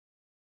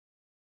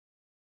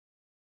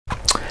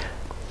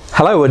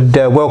Hello and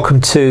welcome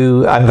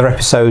to another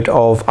episode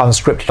of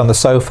Unscripted on the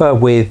Sofa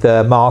with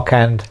Mark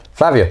and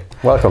Flavio.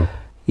 Welcome.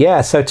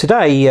 Yeah, so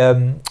today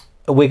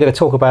we're going to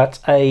talk about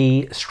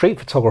a street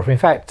photographer. In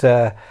fact,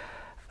 a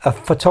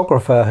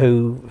photographer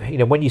who, you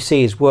know, when you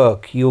see his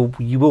work, you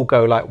will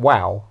go like,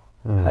 wow.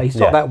 He's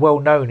not that well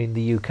known in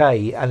the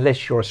UK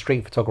unless you're a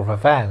street photographer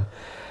fan.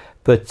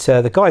 But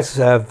the guy's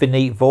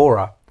Vineet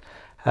Vohra.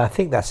 I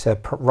think that's a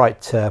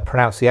right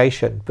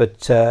pronunciation.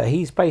 But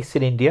he's based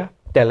in India,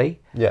 Delhi.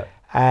 Yeah.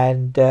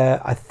 And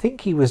I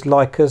think he was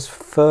Leica's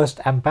first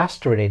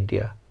ambassador in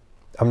India.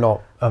 I'm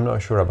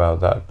not sure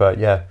about that, but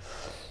yeah,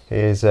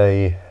 he's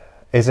an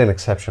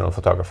exceptional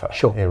photographer.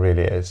 Sure, he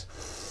really is.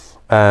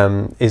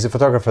 He's a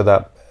photographer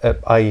that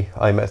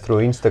I met through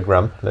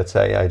Instagram. Let's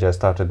say I just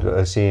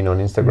started seeing on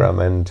Instagram,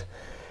 and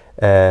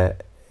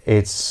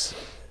it's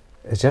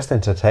just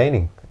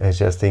entertaining. It's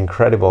just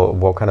incredible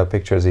what kind of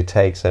pictures he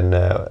takes and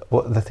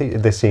what the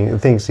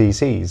things he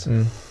sees.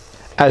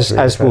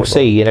 As we'll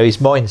see, you know, his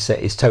mindset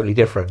is totally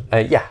different.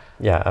 Yeah,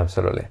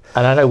 absolutely.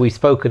 And I know we've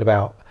spoken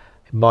about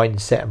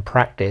mindset and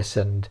practice,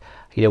 and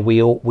you know,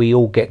 we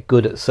all get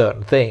good at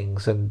certain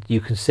things, and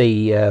you can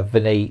see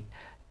Vineet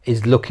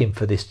is looking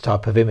for this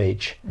type of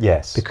image.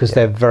 Yes, because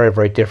they're very,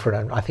 very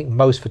different, and I think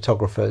most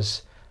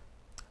photographers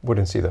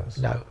wouldn't see those.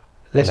 No.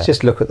 Let's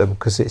just look at them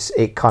because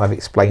it kind of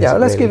explains. Yeah, it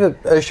let's really.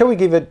 give it. Shall we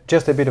give it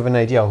just a bit of an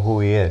idea of who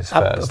he is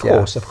first?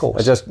 Of course.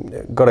 I just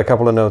got a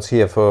couple of notes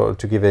here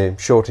to give a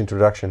short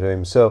introduction to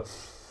him. So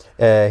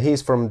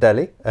he's from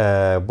Delhi,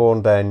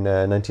 born there in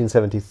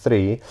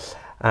 1973,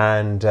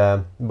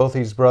 and both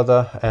his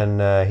brother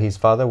and his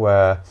father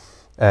were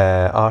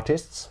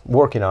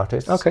working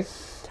artists. Okay.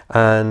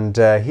 And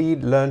he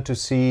learned to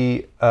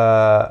see.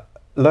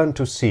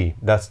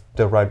 That's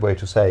the right way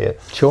to say it.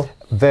 Sure.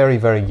 Very,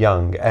 very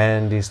young,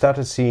 and he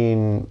started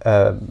seeing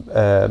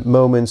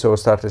moments, or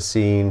started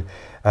seeing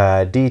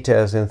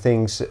details and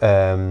things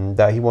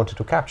that he wanted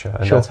to capture,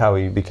 and that's how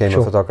he became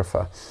a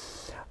photographer.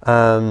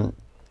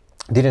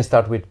 Didn't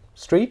start with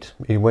street.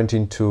 He went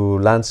into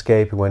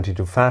landscape, he went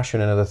into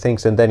fashion and other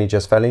things, and then he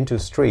just fell into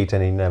street,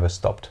 and he never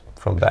stopped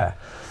from there,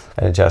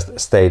 and just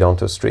stayed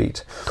onto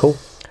street. Cool.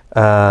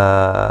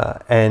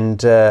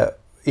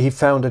 He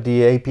founded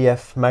the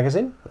APF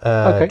magazine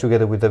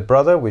together with a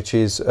brother, which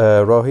is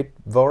Rohit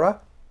Vohra,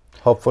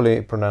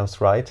 hopefully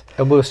pronounced right.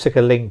 And we'll stick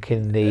a link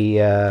in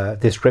the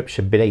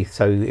description beneath,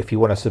 so if you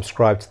want to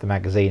subscribe to the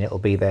magazine, it'll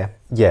be there.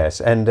 Yes,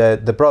 and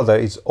the brother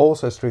is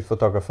also a street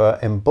photographer,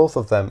 and both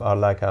of them are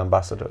Leica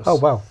ambassadors. Oh,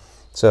 wow.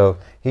 So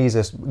he's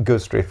a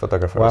good street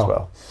photographer as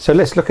well. So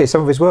let's look at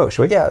some of his work,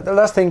 shall we? Yeah, the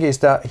last thing is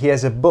that he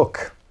has a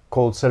book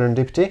called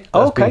Serendipity.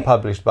 That's been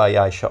published by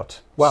iShot.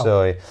 Wow.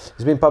 So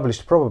it's been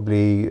published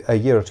probably a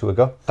year or two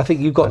ago. I think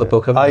you've got the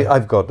book, haven't you?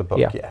 I've got the book,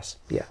 yes.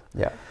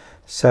 Yeah.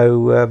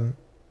 So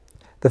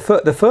the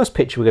first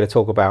picture we're going to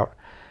talk about,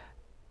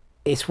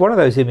 it's one of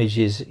those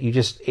images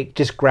it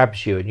just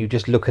grabs you, and you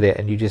just look at it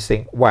and you just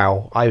think,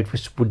 wow, I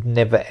just would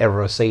never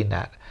ever have seen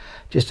that.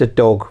 Just a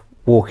dog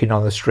walking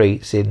on the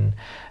streets in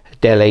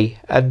Delhi,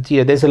 and you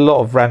know, there's a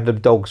lot of random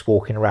dogs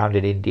walking around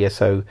in India,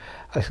 so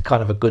it's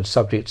kind of a good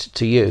subject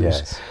to use.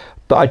 Yes.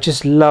 But I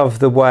just love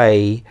the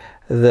way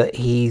that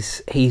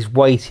he's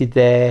waited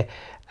there,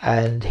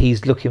 and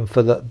he's looking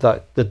for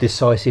the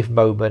decisive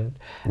moment,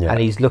 and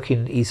he's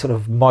sort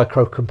of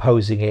micro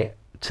composing it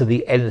to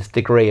the nth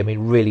degree. I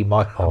mean, really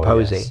micro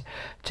composing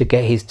to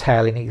get his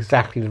tail in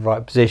exactly the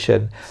right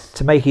position,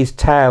 to make his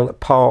tail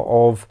part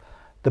of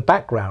the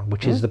background,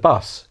 which is the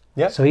bus.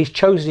 Yeah. So he's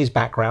chosen his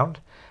background.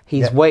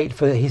 He's waited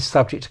for his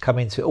subject to come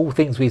into all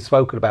things we've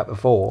spoken about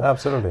before.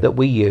 Absolutely. That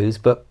we use,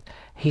 but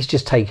he's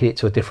just taken it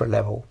to a different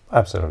level.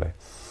 Absolutely.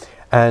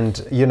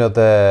 And, you know,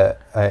 the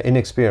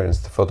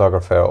inexperienced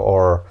photographer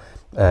or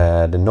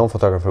the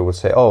non-photographer would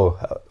say, oh,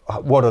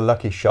 what a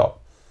lucky shot.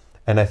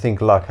 And I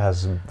think luck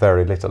has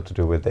very little to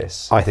do with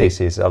this.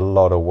 This is a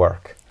lot of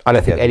work. I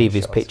don't think any of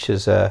his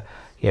pictures,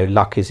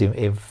 luck is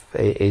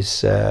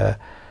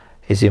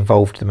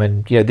involved in them.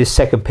 And, you know, this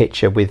second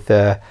picture with...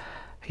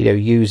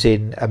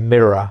 using a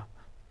mirror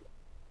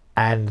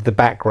and the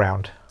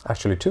background.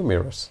 Actually, 2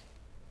 mirrors.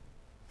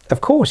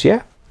 Of course,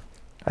 yeah.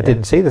 I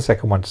didn't see the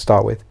second one to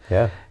start with.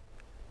 Yeah.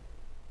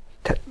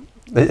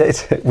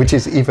 Which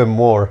is even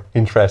more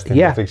interesting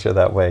to picture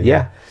that way.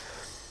 Yeah.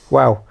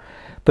 Wow.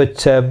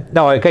 But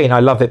no, again, I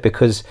love it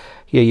because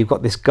you've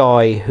got this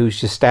guy who's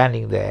just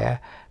standing there,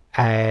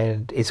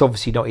 and it's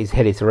obviously not his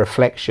head, it's a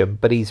reflection,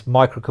 but he's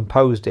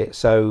micro-composed it,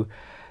 so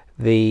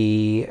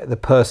the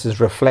person's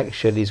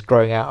reflection is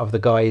growing out of the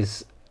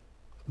guy's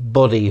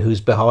body who's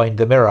behind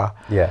the mirror.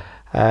 Yeah.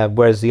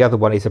 Whereas the other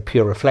one is a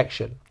pure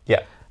reflection.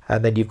 Yeah.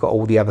 And then you've got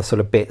all the other sort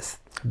of bits.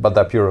 But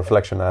that pure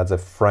reflection adds a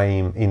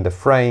frame in the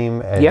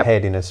frame, a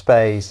head in a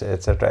space,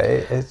 etc.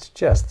 It's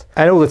just...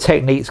 And all the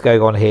techniques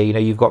going on here, you know,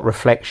 you've got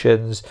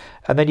reflections,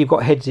 and then you've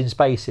got heads in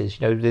spaces.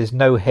 You know, there's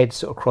no heads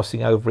sort of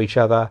crossing over each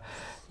other.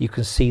 You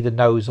can see the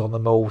nose on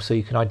them all, so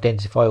you can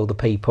identify all the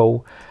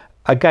people.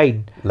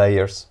 Again...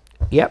 Layers.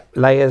 Yep,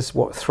 layers,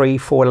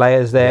 3-4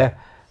 layers there.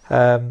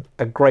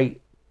 A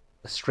great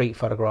street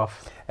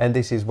photograph. And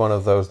this is one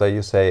of those that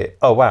you say,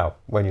 "Oh wow,"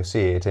 when you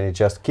see it, and it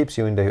just keeps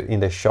you in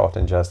the shot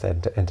and just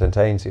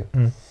entertains you.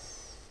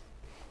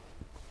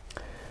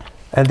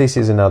 And this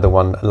is another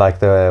one, like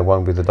the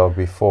one with the dog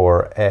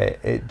before.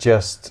 It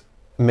just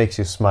makes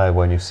you smile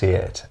when you see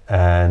it,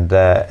 and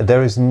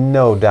there is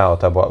no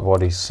doubt about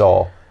what he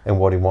saw and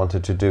what he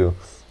wanted to do,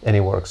 and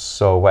it works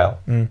so well.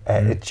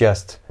 It's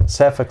just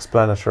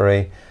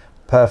self-explanatory,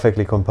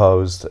 perfectly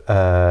composed,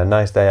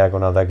 nice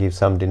diagonal that gives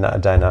some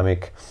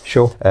dynamic.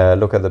 Sure.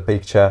 Look at the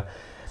picture.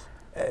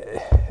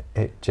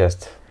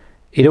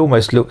 It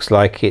almost looks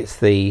like it's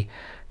the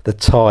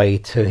tie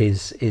to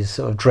his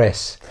sort of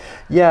dress.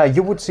 Yeah,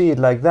 you would see it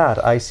like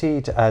that. I see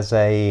it as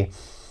a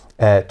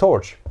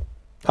torch.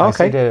 Okay. I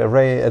see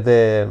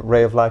the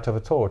ray of light of a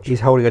torch. He's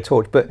holding a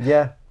torch, but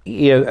yeah,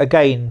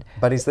 again.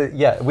 But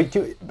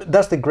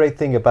that's the great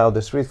thing about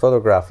the street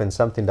photograph, and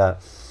something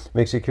that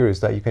makes you curious,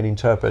 that you can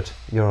interpret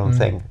your own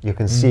thing. You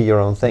can see your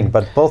own thing,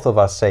 but both of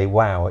us say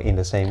 "wow" in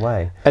the same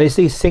way. And it's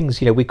these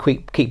things we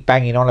keep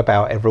banging on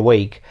about every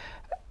week.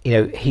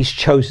 He's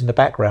chosen the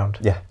background.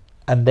 Yeah.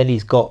 And then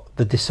he's got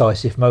the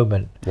decisive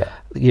moment. Yeah.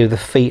 The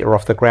feet are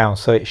off the ground,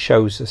 so it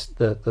shows us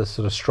the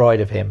sort of stride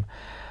of him.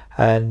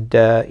 And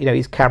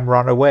he's camera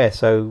unaware,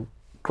 so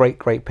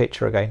great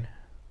picture again.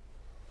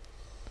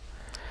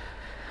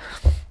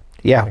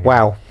 Yeah, okay.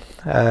 Wow.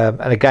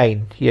 And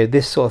again,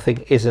 this sort of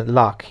thing isn't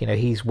luck.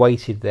 He's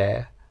waited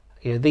there.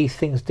 These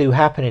things do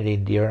happen in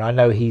India, and I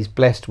know he's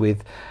blessed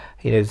with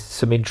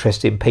some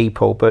interesting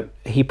people, but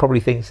he probably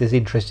thinks there's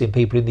interesting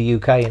people in the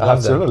UK and London.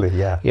 Absolutely,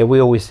 yeah. Yeah,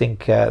 we always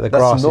think the grass is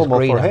greener. That's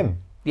normal for him.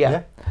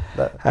 Yeah.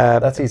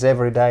 That's his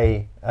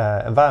everyday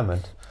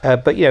environment.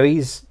 But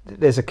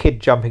there's a kid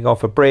jumping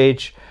off a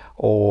bridge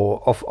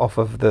or off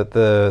of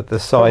the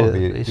side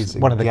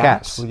of one of the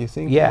ghats. What do you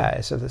think? Yeah,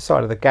 it's at the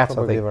side of the ghats,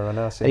 I think.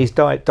 And he's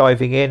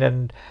diving in,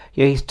 and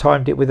he's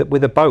timed it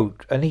with a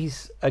boat, and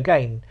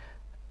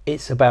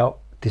it's about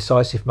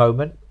decisive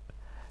moment.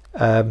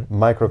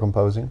 Micro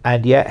composing,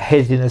 and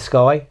head in the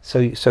sky,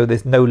 so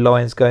there's no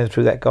lines going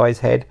through that guy's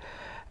head,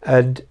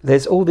 and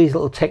there's all these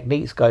little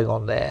techniques going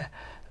on there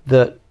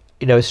that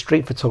as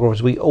street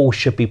photographers we all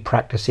should be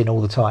practicing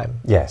all the time.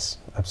 Yes,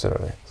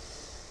 absolutely.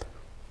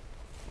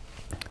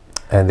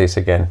 And this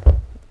again,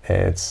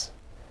 it's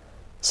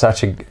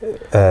such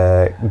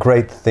a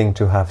great thing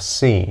to have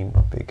seen,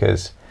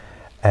 because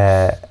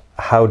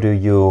how do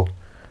you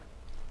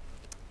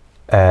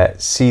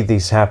see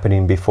this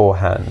happening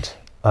beforehand?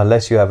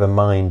 Unless you have a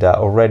mind that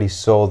already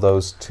saw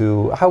those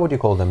two, how would you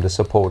call them, the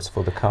supports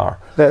for the car?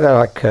 They're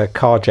like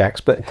car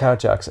jacks, but car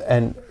jacks,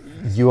 and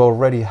you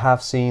already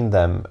have seen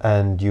them,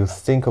 and you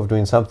think of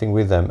doing something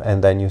with them,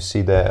 and then you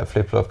see the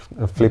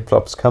flip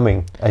flops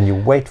coming, and you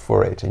wait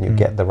for it, and you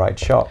get the right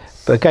shot.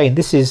 But again,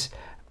 this is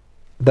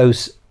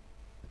those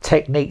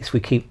techniques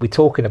we're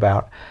talking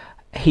about.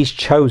 He's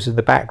chosen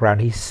the background.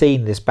 He's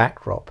seen this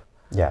backdrop.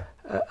 Yeah.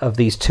 Of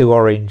these two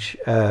orange,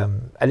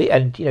 and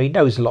he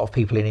knows a lot of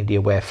people in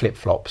India wear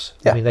flip-flops.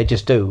 Yeah. I mean, they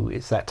just do.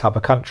 It's that type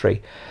of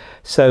country.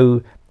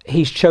 So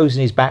he's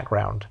chosen his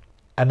background,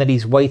 and then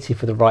he's waited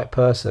for the right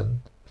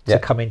person to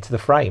come into the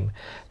frame,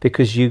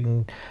 because you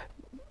can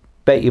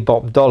bet your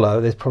bottom dollar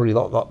there's probably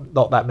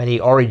not that many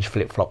orange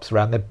flip-flops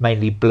around. They're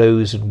mainly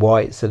blues and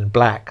whites and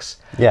blacks.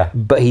 Yeah.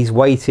 But he's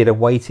waited and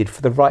waited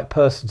for the right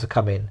person to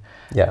come in.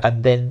 Yeah.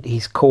 And then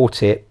he's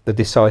caught it, the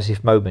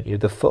decisive moment,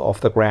 the foot off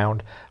the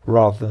ground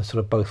rather than sort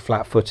of both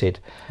flat-footed.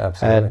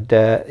 Absolutely.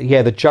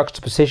 And the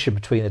juxtaposition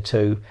between the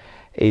two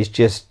is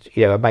just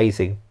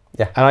amazing.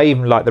 Yeah. And I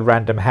even like the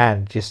random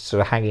hand just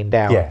sort of hanging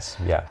down. Yes.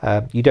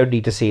 Yeah. You don't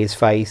need to see his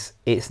face.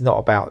 It's not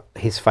about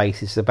his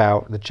face. It's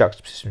about the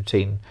juxtaposition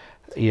between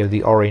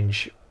the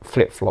orange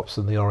flip-flops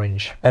and the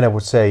orange. And I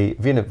would say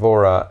Vineet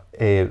Vohra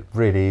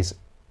really is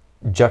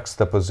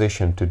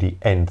juxtaposition to the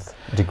nth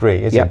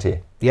degree, isn't he?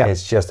 Yeah.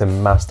 It's just a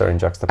master in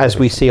juxtaposition. As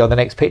we see on the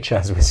next picture.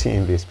 As we see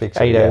in this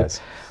picture,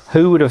 yes.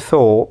 Who would have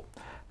thought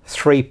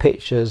 3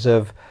 pictures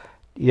of,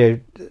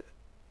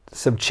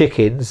 some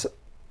chickens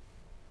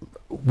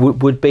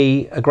would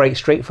be a great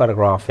street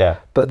photograph? Yeah.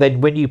 But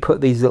then when you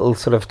put these little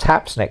sort of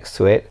taps next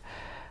to it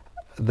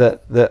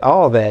that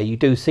are there, you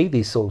do see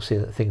these sorts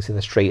of things in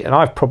the street. And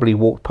I've probably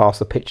walked past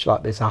a picture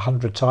like this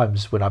 100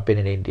 times when I've been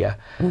in India,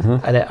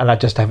 and I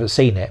just haven't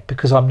seen it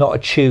because I'm not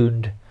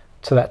attuned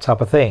to that type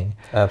of thing.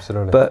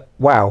 Absolutely. But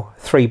wow,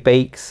 3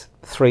 beaks,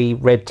 3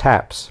 red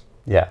taps.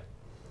 Yeah.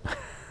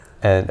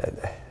 And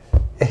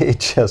it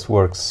just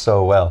works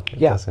so well,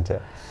 doesn't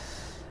it?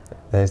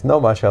 There's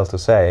not much else to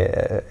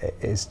say.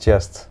 It's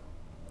just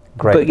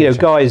great. But picture.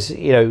 guys,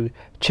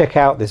 check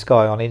out this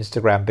guy on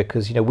Instagram,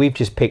 because we've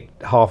just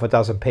picked half a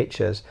dozen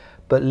pictures,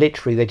 but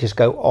literally they just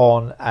go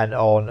on and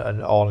on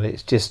and on.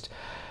 It's just,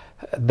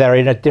 they're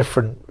in a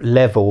different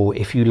level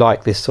if you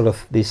like these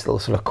little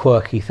sort of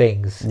quirky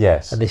things.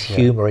 Yes. And this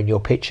humour in your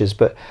pictures.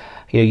 But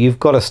you've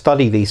got to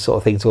study these sort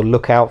of things or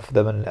look out for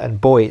them,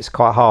 and boy, it's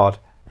quite hard.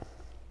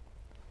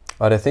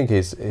 But I think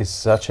it's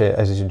such a,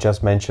 as you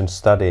just mentioned,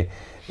 study.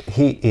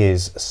 He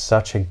is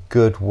such a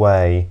good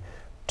way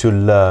to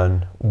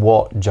learn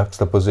what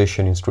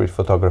juxtaposition in street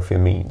photography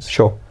means.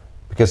 Sure.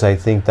 Because I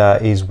think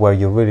that is where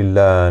you really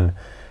learn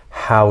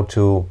how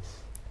to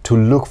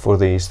look for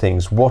these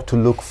things, what to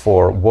look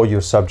for, what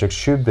your subject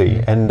should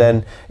be. And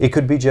then it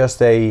could be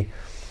just a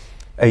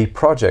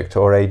project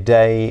or a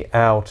day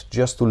out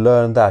just to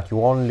learn that.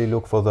 You only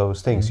look for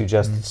those things. You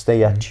just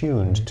stay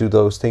attuned to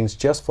those things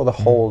just for the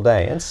whole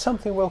day, and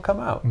something will come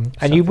out.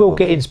 And you will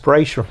get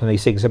inspiration from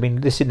these things. I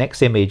mean, this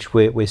next image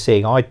we're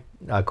seeing, I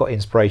got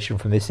inspiration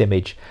from this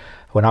image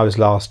when I was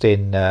last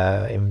in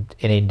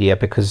India,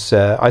 because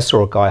I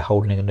saw a guy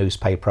holding a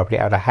newspaper up. He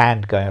had a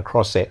hand going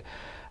across it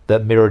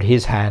that mirrored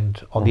his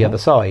hand on the other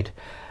side.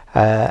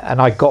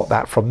 And I got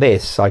that from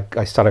this.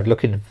 I started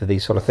looking for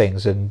these sort of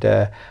things, and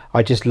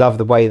I just love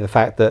the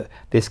fact that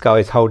this guy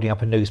is holding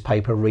up a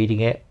newspaper,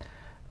 reading it,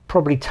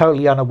 probably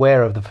totally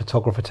unaware of the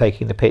photographer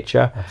taking the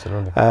picture.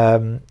 Absolutely.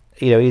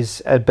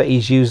 But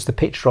he's used the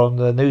picture on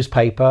the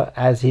newspaper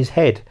as his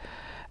head,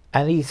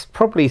 and he's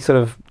probably sort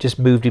of just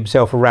moved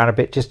himself around a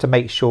bit just to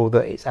make sure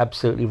that it's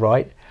absolutely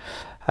right.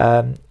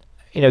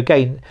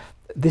 Again,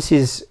 this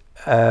is.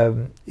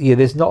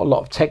 There's not a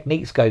lot of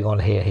techniques going on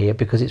here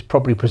because it's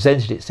probably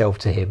presented itself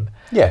to him.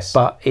 Yes.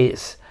 But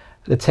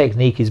the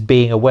technique is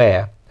being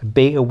aware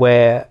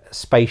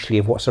spatially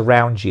of what's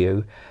around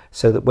you,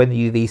 so that when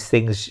these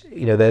things,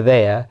 they're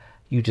there,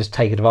 you just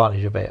take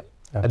advantage of it.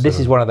 Absolutely. And this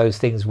is one of those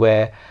things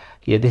where,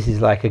 this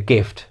is like a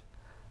gift.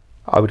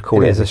 I would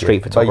call it as a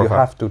street photographer. But you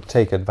have to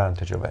take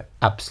advantage of it.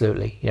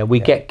 Absolutely.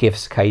 We get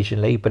gifts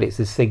occasionally, but it's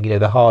this thing,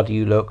 the harder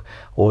you look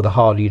or the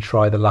harder you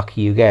try, the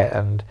luckier you get.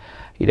 And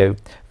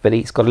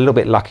Vineet's got a little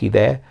bit lucky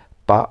there,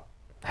 but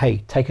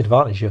hey, take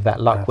advantage of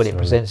that luck. Absolutely. When it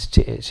presents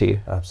to you.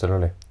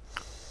 Absolutely.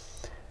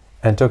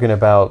 And talking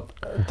about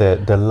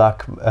the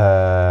luck,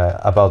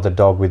 about the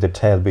dog with the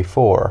tail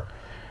before,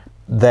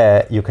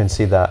 there you can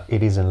see that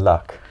it isn't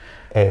luck.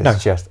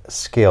 It's just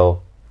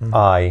skill,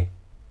 eye,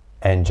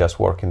 and just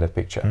working the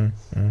picture.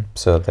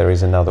 So there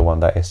is another one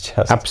that is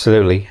just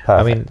absolutely perfect.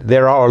 I mean,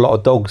 there are a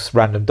lot of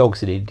random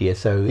dogs in India,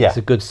 so it's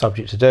a good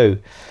subject to do.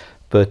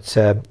 But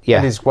and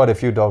there's quite a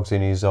few dogs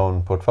in his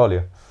own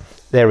portfolio.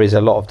 There is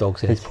a lot of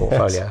dogs in his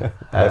portfolio.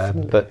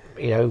 But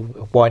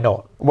why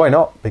not? Why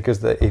not?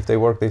 Because if they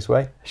work this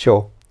way,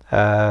 sure.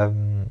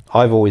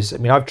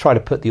 I've tried to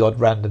put the odd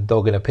random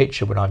dog in a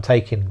picture when I'm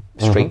taking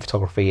street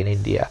photography in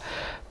India,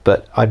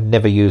 but I've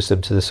never used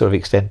them to the sort of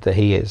extent that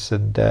he is.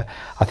 And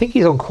I think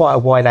he's on quite a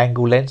wide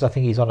angle lens. I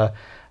think he's on a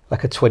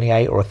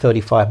 28 or a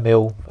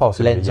 35mm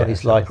lens on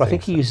his Leica. I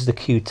think he uses the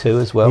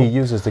Q2 as well. He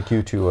uses the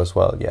Q2 as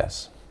well,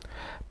 yes.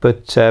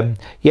 But so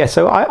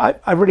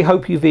I really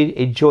hope you've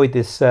enjoyed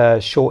this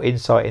short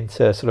insight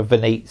into sort of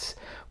Vineet's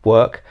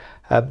work.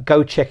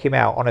 Go check him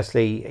out.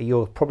 Honestly,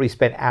 you'll probably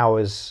spend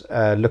hours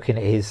looking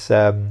at his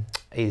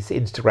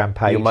Instagram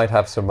page. You might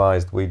have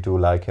surmised we do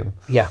like him.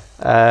 Yeah,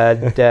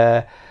 and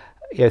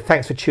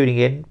thanks for tuning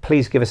in.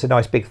 Please give us a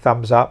nice big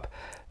thumbs up.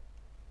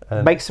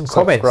 Make some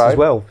comments as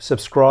well.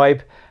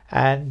 Subscribe,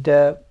 and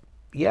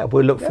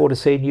we'll look forward to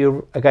seeing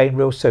you again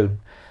real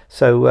soon.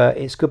 So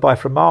it's goodbye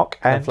from Mark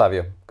and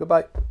Flavio.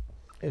 Goodbye.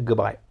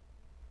 Goodbye.